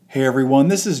Hey everyone,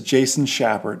 this is Jason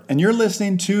Shepard, and you're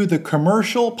listening to the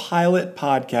Commercial Pilot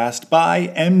Podcast by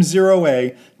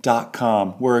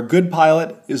M0A.com, where a good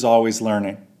pilot is always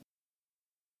learning.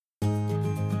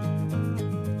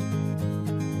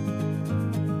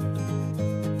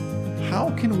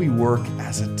 How can we work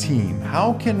as a team?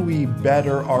 How can we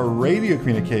better our radio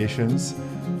communications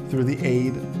through the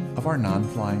aid of our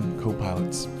non-flying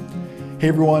co-pilots? Hey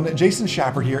everyone, Jason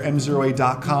Shepard here,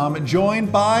 M0A.com,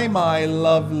 joined by my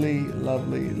lovely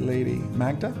lady,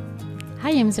 Magda.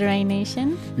 Hi, M0A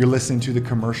Nation. You're listening to the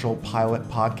Commercial Pilot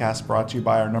Podcast, brought to you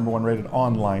by our #1 rated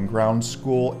online ground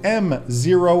school,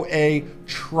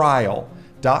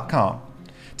 M0Atrial.com.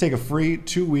 Take a free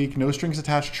 2-week, no strings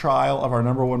attached trial of our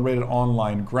 #1 rated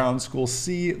online ground school.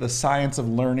 See the science of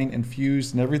learning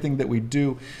infused in everything that we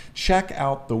do. Check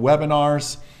out the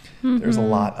webinars. There's a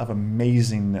lot of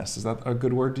amazingness. Is that a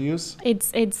good word to use?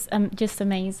 It's just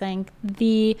amazing.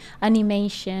 The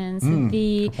animations,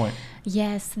 good point.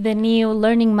 Yes, the new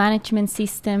learning management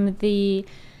system, the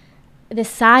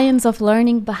science of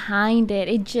learning behind it.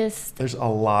 There's a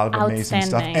lot of amazing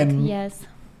stuff, and yes,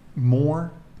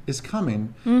 more is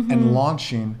coming and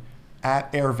launching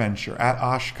at AirVenture, at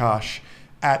Oshkosh,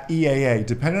 at EAA,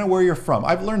 depending on where you're from.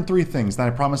 I've learned 3 things, and I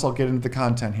promise I'll get into the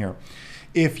content here.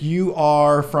 If you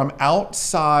are from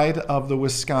outside of the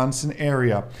Wisconsin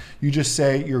area, you just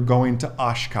say you're going to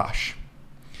Oshkosh.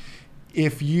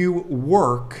 If you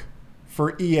work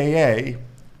for EAA,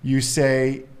 you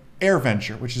say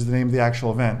AirVenture, which is the name of the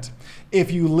actual event.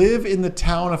 If you live in the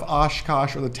town of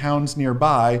Oshkosh or the towns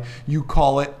nearby, you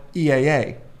call it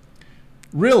EAA.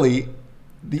 Really,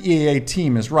 the EAA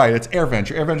team is right. It's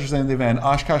AirVenture. AirVenture is the name of the event.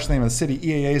 Oshkosh is the name of the city.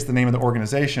 EAA is the name of the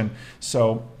organization.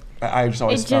 So I just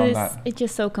always found that. It's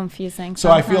just so confusing. So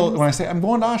sometimes. I feel when I say I'm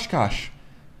going to Oshkosh,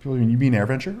 people you mean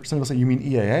AirVenture? Some people say you mean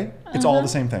EAA? It's all the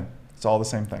same thing. It's all the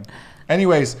same thing.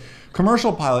 Anyways,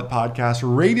 Commercial Pilot Podcast,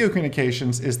 radio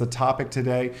communications is the topic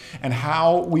today, and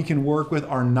how we can work with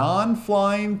our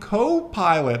non-flying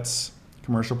co-pilots,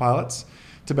 commercial pilots,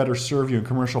 to better serve you. And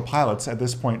commercial pilots at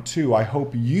this point too, I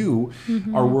hope you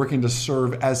are working to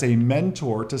serve as a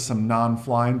mentor to some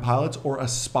non-flying pilots or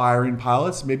aspiring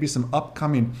pilots, maybe some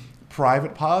upcoming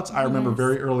private pilots. I remember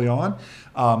very early on,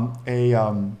 he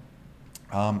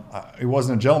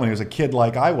wasn't a gentleman, he was a kid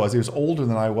like I was. He was older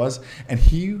than I was, and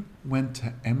he went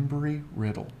to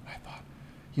Embry-Riddle. I thought,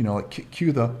 like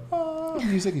cue the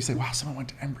music. You say, wow, someone went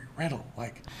to Embry-Riddle.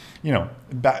 Like, I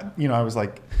was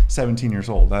like 17 years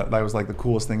old. That was like the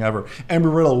coolest thing ever.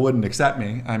 Embry-Riddle wouldn't accept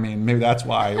me. I mean, maybe that's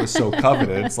why it was so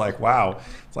coveted. It's like, wow,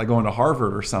 it's like going to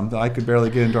Harvard or something. I could barely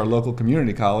get into our local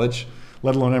community college,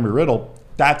 let alone Embry-Riddle.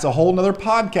 That's a whole nother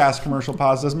podcast, commercial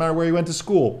podcast. Doesn't matter where you went to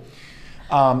school.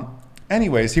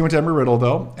 Anyways, he went to Embry-Riddle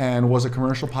though, and was a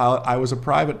commercial pilot. I was a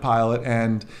private pilot,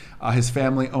 and his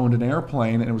family owned an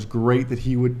airplane, and it was great that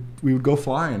we would go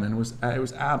flying, and it was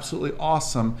absolutely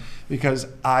awesome because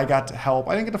I got to help.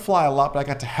 I didn't get to fly a lot, but I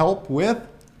got to help with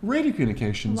radio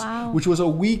communications, which was a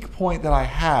weak point that I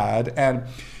had, and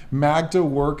Magda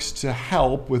works to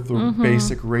help with the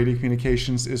basic radio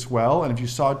communications as well. And if you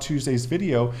saw Tuesday's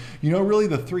video, really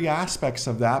the 3 aspects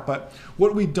of that. But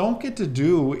what we don't get to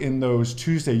do in those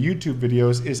Tuesday YouTube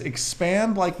videos is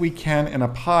expand like we can in a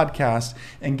podcast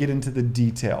and get into the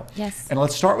detail. Yes. And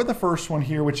let's start with the first one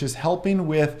here, which is helping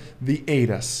with the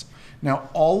ATIS. Now,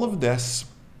 all of this,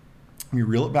 let me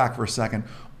reel it back for a second.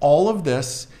 All of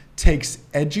this takes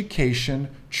education,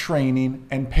 training,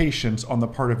 and patience on the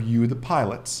part of you, the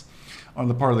pilots. On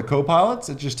the part of the co-pilots,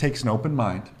 it just takes an open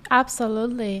mind.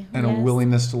 Absolutely. And a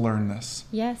willingness to learn this.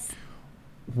 Yes.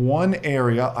 One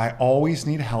area I always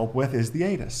need help with is the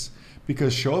ATIS.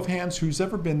 Because show of hands, who's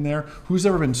ever been there? Who's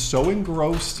ever been so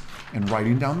engrossed in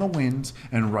writing down the winds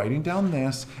and writing down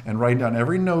this and writing down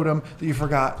every NOTAM that you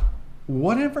forgot,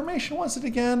 what information was it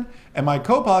again? And my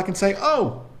co-pilot can say,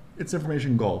 oh, it's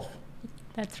information golf.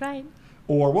 That's right.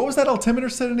 Or what was that altimeter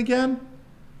setting again?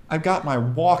 I've got my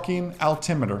walking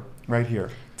altimeter right here.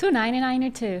 299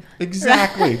 or 2.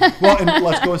 Exactly. Well, and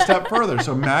let's go a step further.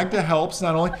 So Magda helps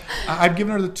not only, I've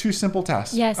given her the 2 simple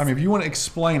tests. Yes. I mean, if you want to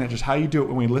explain it, just how you do it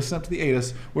when we listen up to the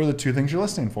ATIS, what are the 2 things you're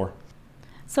listening for?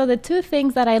 So the 2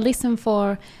 things that I listen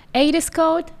for, ATIS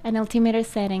code and altimeter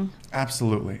setting.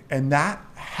 Absolutely. And that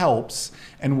helps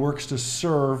and works to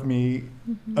serve me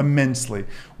immensely.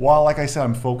 While, like I said,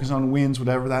 I'm focused on winds,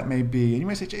 whatever that may be. And you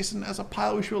might say, Jason, as a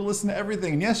pilot, we should listen to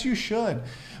everything. And yes, you should.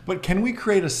 But can we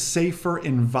create a safer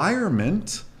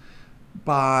environment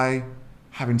by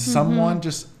having someone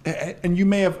just, and you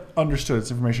may have understood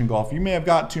it's information golf. You may have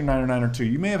got 299 or 2.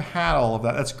 You may have had all of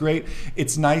that. That's great.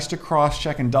 It's nice to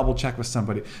cross-check and double-check with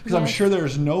somebody. Because I'm sure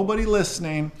there's nobody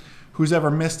listening who's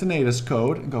ever missed an ATIS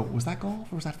code and go, was that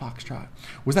golf or was that foxtrot?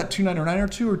 Was that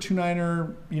 2-9er-9er-2 or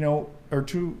 2-9er, or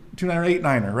 2-9er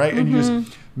 8-9er, right? And you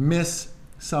just miss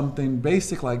something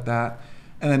basic like that.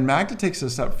 And then Magda takes it a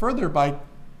step further by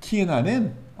keying that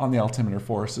in on the altimeter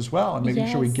for us as well and making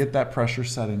sure we get that pressure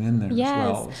setting in there as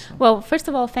well. So. Well, first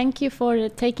of all, thank you for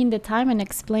taking the time and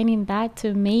explaining that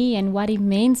to me and what it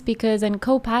means, because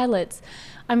pilots,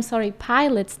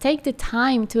 take the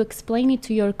time to explain it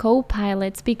to your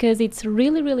co-pilots, because it's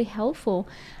really, really helpful.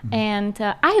 And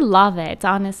I love it,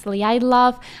 honestly. I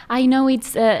know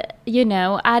it's,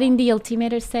 adding the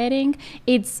altimeter setting,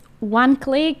 it's one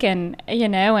click and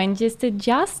just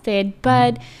adjust it.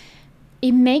 But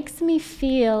it makes me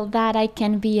feel that I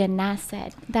can be an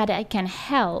asset, that I can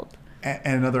help.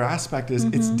 And another aspect is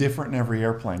it's different in every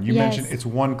airplane. You mentioned it's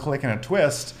one click and a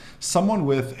twist. Someone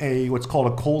with what's called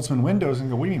a Coldsman Windows and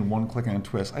go, what do you mean one click and a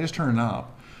twist? I just turn it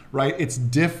up, right? It's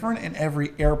different in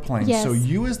every airplane. Yes. So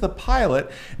you as the pilot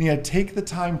need to take the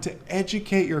time to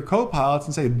educate your co-pilots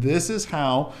and say, this is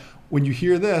how, when you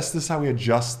hear this is how we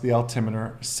adjust the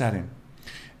altimeter setting.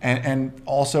 And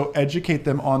also educate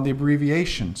them on the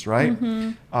abbreviations, right?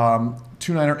 2-9er,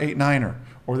 8-9er,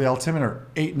 or the altimeter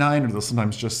 8-9er, they'll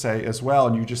sometimes just say as well,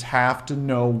 and you just have to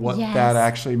know what that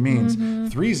actually means.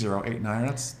 3-0,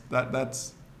 8-9er,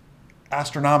 that's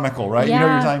astronomical, right?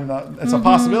 Yeah. You're talking it's a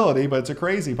possibility, but it's a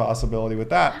crazy possibility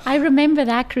with that. I remember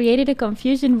that created a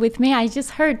confusion with me. I just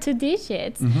heard 2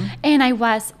 digits, and I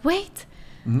was, wait.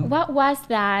 What was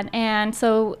that? And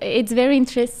so it's very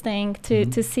interesting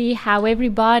to see how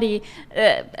everybody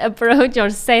approach or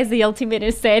says the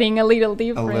altimeter setting a little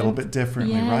different. A little bit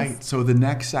differently, right? So the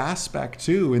next aspect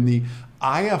too, in the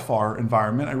IFR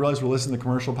environment, I realize we're listening to the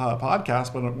Commercial Pilot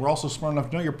Podcast, but we're also smart enough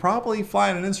to know you're probably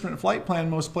flying an instrument flight plan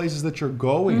most places that you're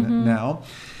going now,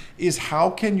 is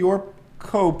how can your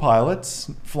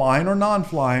co-pilots, flying or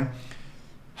non-flying,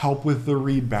 help with the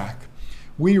readback?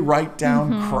 We write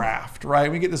down craft,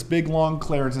 right? We get this big long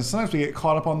clearance, and sometimes we get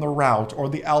caught up on the route or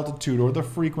the altitude or the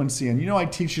frequency. And I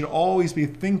teach you to always be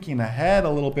thinking ahead a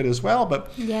little bit as well,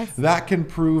 but that can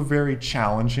prove very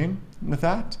challenging with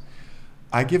that.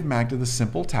 I give Magda the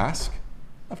simple task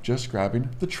of just grabbing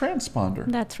the transponder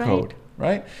code,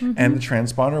 right? And the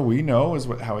transponder we know is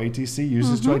how ATC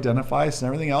uses to identify us and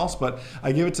everything else, but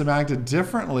I give it to Magda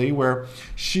differently, where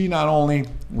she not only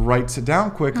writes it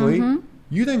down quickly,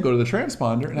 you then go to the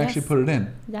transponder and actually put it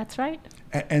in. That's right.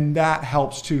 And that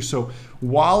helps too. So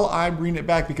while I'm reading it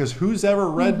back, because who's ever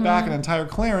read back an entire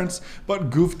clearance but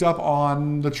goofed up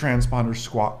on the transponder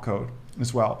squawk code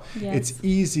as well? It's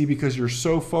easy because you're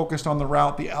so focused on the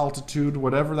route, the altitude,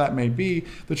 whatever that may be.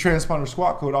 The transponder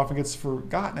squawk code often gets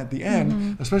forgotten at the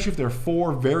end, especially if there are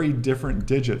 4 very different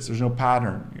digits. There's no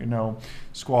pattern,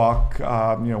 squawk,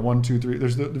 1, 2, 3.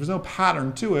 There's no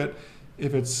pattern to it.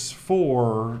 If it's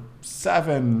 4,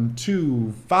 7,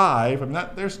 2, 5, I mean,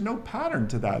 there's no pattern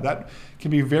to that. That can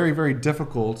be very, very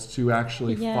difficult to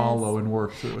actually follow and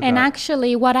work through. And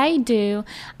actually, what I do,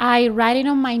 I write it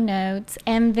on my notes,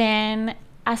 and then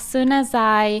as soon as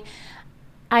I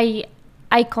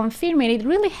confirm it, it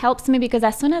really helps me, because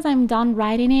as soon as I'm done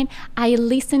writing it, I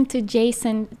listen to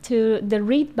Jason to the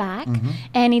read back,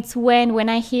 and it's when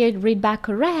I hear read back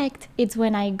correct, it's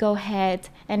when I go ahead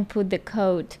and put the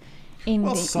code.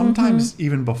 Sometimes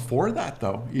even before that,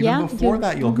 though. Before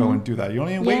that, you'll go and do that. You don't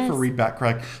even wait for read back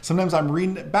correct. Sometimes I'm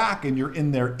reading it back and you're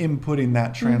in there inputting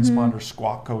that transponder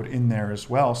squawk code in there as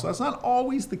well. So that's not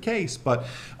always the case, but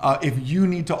if you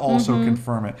need to also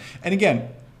confirm it. And again,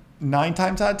 9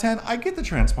 times out of 10, I get the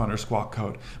transponder squawk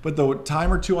code. But the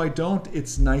time or two I don't,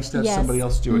 it's nice to have somebody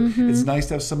else do it. It's nice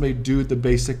to have somebody do the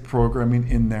basic programming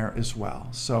in there as well.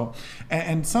 So,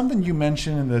 and something you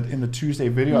mentioned in the Tuesday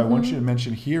video, I want you to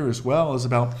mention here as well, is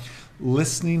about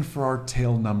listening for our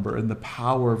tail number and the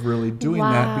power of really doing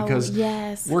that. Because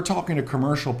we're talking to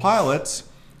commercial pilots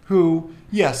who,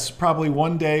 probably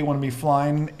one day want to be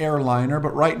flying an airliner,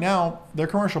 but right now their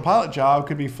commercial pilot job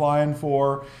could be flying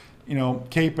for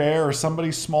Cape Air or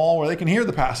somebody small where they can hear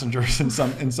the passengers in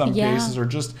some cases, or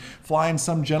just flying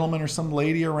some gentleman or some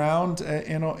lady around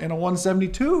in a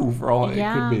 172 for all it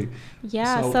could be.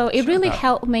 So it really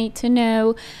helped me to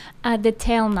know the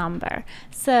tail number.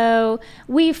 So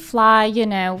we fly,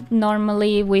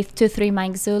 normally with 2-3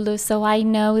 Mike Zulu. So I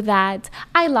know that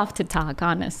I love to talk,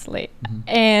 honestly.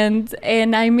 And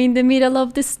I'm in the middle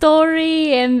of the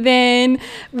story, and then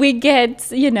we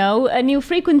get, a new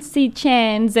frequency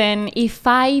change. And if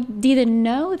I didn't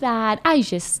know that, I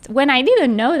just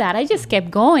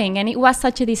kept going. And it was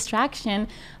such a distraction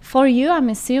for you, I'm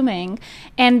assuming.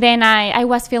 And then I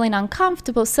was feeling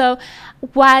uncomfortable. So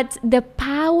what the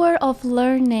power power of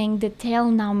learning the tail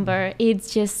number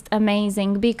is just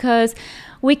amazing, because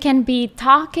we can be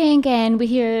talking and we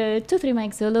hear 2-3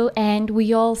 Mike Zulu and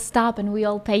we all stop and we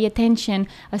all pay attention,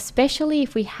 especially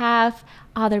if we have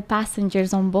other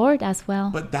passengers on board as well.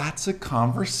 But that's a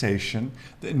conversation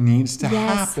that needs to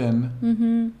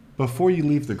happen before you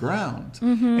leave the ground.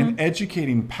 And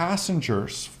educating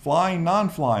passengers, flying,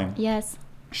 non-flying. Yes.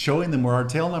 Showing them where our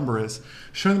tail number is,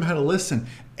 showing them how to listen,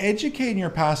 educating your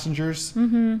passengers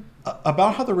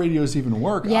about how the radios even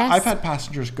work. Yes. I've had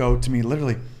passengers go to me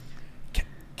literally,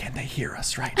 can they hear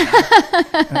us right now?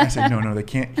 And I say, no, they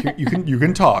can't hear. You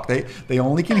can talk. They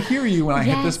only can hear you when I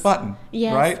hit this button,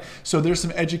 right? So there's some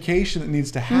education that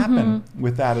needs to happen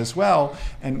with that as well.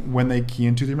 And when they key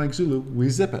in 2-3 Mike Zulu, we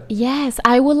zip it. Yes,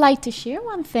 I would like to share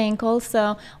one thing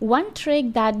also. One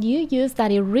trick that you used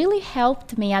that it really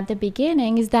helped me at the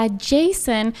beginning is that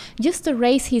Jason used to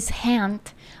raise his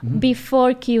hand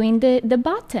before cueing the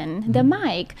button, the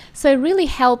mic. So it really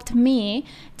helped me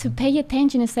to pay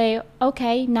attention and say,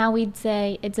 okay, now it's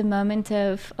a moment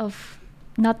of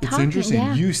not talking. It's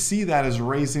interesting. You see that as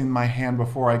raising my hand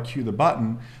before I cue the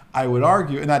button. I would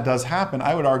argue, and that does happen,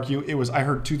 I would argue I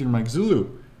heard 2-3 Mike Zulu,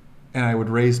 and I would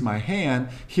raise my hand,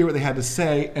 hear what they had to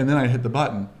say, and then I'd hit the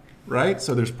button. Right?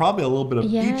 So there's probably a little bit of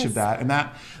each of that. And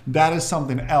that is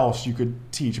something else you could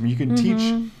teach. I mean, you can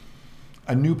teach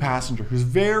a new passenger who's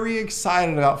very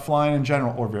excited about flying in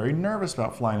general or very nervous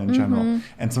about flying in general.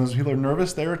 And sometimes people are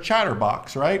nervous, they're a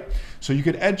chatterbox, right? So you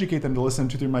could educate them to listen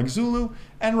to 2-3 Mike Zulu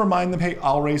and remind them, hey,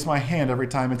 I'll raise my hand every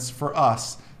time it's for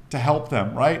us to help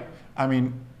them, right? I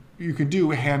mean, you could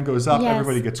do a hand goes up,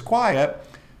 everybody gets quiet,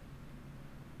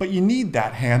 but you need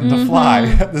that hand to fly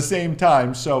at the same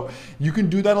time. So you can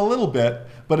do that a little bit,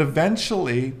 but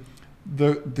eventually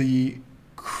the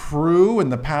crew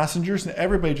and the passengers and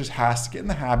everybody just has to get in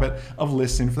the habit of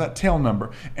listening for that tail number.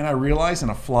 And I realize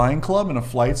in a flying club, in a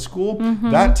flight school,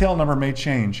 that tail number may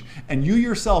change. And you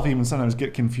yourself even sometimes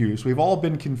get confused. We've all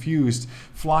been confused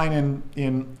flying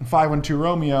in 512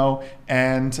 Romeo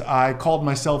and I called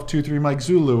myself 2-3 Mike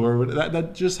Zulu, or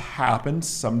that just happens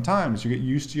sometimes. You get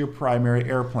used to your primary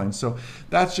airplane. So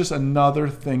that's just another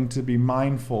thing to be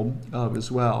mindful of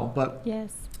as well. But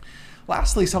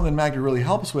lastly, something Maggie really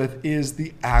helps with is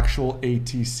the actual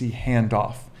ATC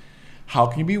handoff. How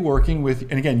can you be working with,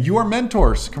 and again, you are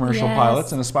mentors, commercial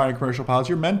pilots and aspiring commercial pilots.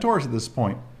 You're mentors at this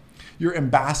point. You're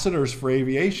ambassadors for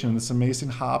aviation, this amazing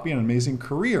hobby and amazing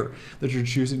career that you're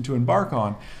choosing to embark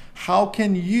on. How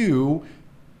can you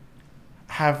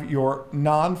have your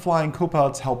non-flying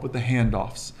co-pilots help with the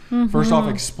handoffs? First off,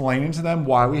 explaining to them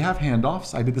why we have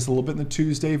handoffs. I did this a little bit in the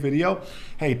Tuesday video.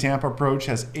 Hey, Tampa Approach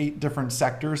has 8 different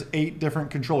sectors, 8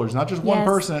 different controllers. Not just one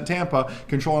person at Tampa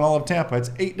controlling all of Tampa. It's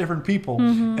 8 different people,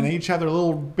 and they each have their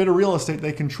little bit of real estate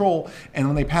they control. And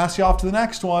when they pass you off to the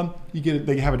next one,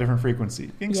 they have a different frequency.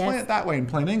 You can explain it that way in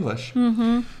plain English.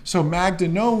 So Magda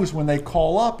knows when they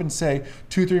call up and say,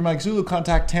 2-3 Mike Zulu,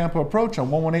 contact Tampa Approach on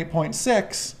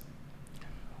 118.6.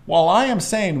 While I am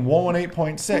saying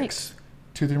 118.6,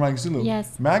 2-3 Mike Zulu.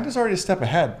 Magda's already a step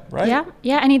ahead, right?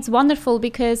 Yeah, and it's wonderful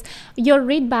because your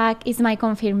readback is my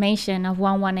confirmation of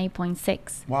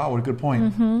 118.6. Wow, what a good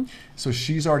point. So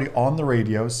she's already on the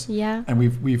radios. And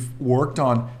we've worked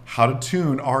on how to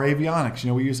tune our avionics. You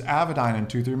know, we use Avidyne and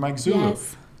 2-3 Mike Zulu.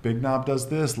 Big knob does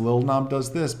this, little knob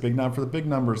does this, big knob for the big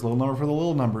numbers, little number for the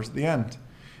little numbers at the end.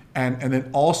 And then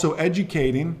also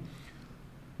educating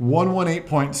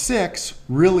 118.6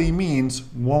 really means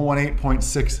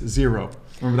 118.60.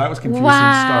 Remember, that was confusing to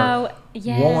start.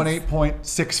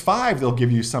 118.65 they'll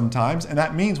give you sometimes, and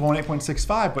that means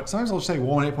 118.65, but sometimes they'll say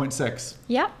 118.6.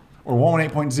 Or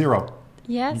 118.0.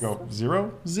 You go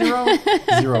 0, 0,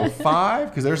 0, 5,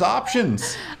 because there's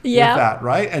options with that,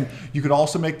 right? And you could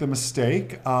also make the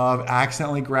mistake of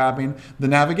accidentally grabbing the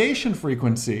navigation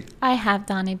frequency. I have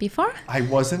done it before. I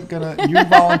wasn't going to, you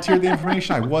volunteered the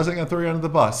information, I wasn't going to throw you under the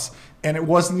bus. And it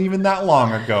wasn't even that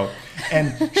long ago.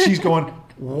 And she's going,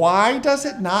 why does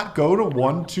it not go to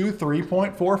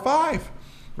 123.45?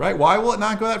 Right? Why will it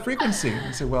not go that frequency? And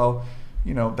I said, well,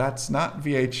 you know, that's not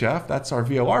VHF, that's our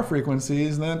VOR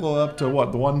frequencies, and then it'll go up to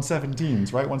what, the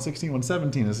 117s, right? 116,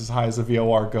 117 is as high as the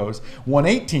VOR goes.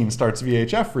 118 starts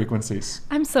VHF frequencies.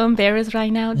 I'm so embarrassed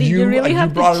right now. Did you really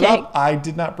have to check? You brought it up. I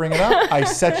did not bring it up. I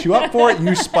set you up for it.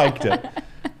 You spiked it.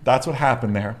 That's what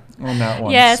happened there on that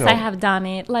one. Yes, so, I have done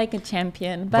it like a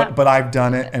champion. But I've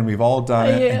done it, and we've all done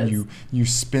it, and you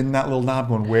spin that little knob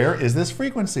going, where is this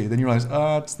frequency? Then you realize,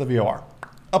 it's the VOR.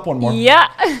 Up one more.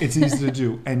 It's easy to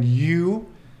do. And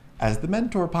you, as the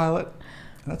mentor pilot,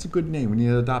 and that's a good name. We need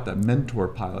to adopt that, mentor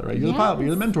pilot, right? You're the pilot, but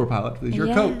you're the mentor pilot. You're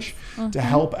your coach to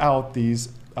help out these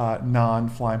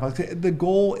non-flying pilots. The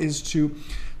goal is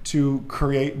to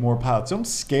create more pilots. Don't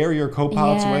scare your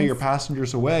co-pilots away, your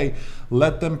passengers away.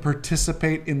 Let them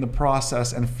participate in the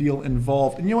process and feel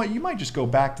involved. And you know what? You might just go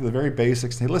back to the very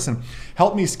basics and say, listen,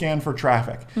 help me scan for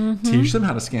traffic. Teach them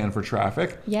how to scan for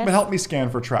traffic, but help me scan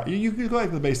for traffic. You can go back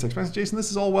to the basics. Jason,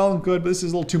 this is all well and good, but this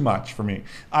is a little too much for me.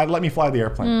 Let me fly the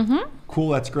airplane. Cool,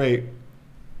 that's great.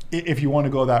 If you want to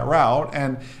go that route,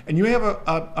 and you have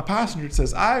a passenger that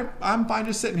says, I'm fine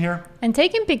just sitting here. And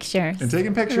taking pictures.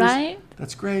 Right?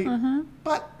 That's great.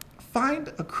 But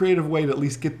find a creative way to at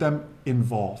least get them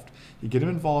involved. You get them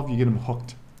involved, you get them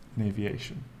hooked in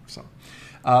aviation. So,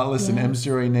 listen,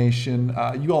 M0A Nation,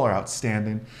 you all are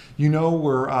outstanding. You know,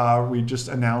 we just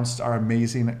announced our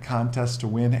amazing contest to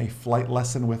win a flight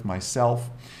lesson with myself.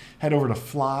 Head over to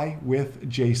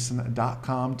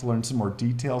flywithjason.com to learn some more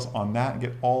details on that and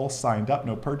get all signed up.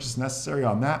 No purchase necessary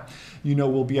on that. You know,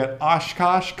 we'll be at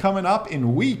Oshkosh coming up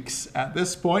in weeks at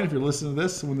this point. If you're listening to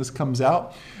this when this comes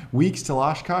out, weeks till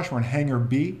Oshkosh. We're in Hangar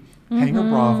B, Hangar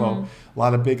Bravo. A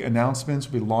lot of big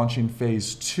announcements. We'll be launching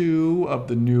phase 2 of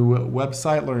the new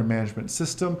website, learning management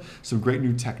system. Some great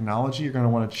new technology you're going to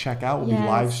want to check out. We'll be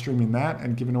live streaming that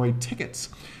and giving away tickets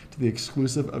to the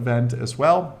exclusive event as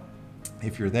well.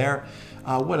 If you're there.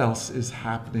 What else is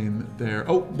happening there?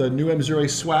 Oh, the new M0A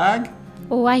swag.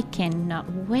 Oh, I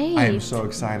cannot wait. I am so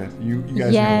excited. You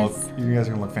guys are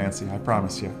gonna look fancy, I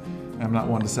promise you. I'm not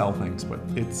one to sell things, but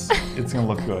it's gonna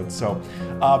look good. So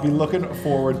be looking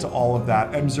forward to all of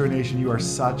that. M0A Nation, you are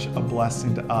such a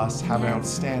blessing to us. Have an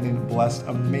outstanding, blessed,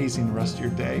 amazing rest of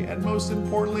your day. And most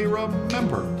importantly,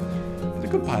 remember, the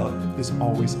good pilot is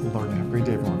always learning. Have a great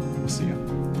day, everyone. We'll see you.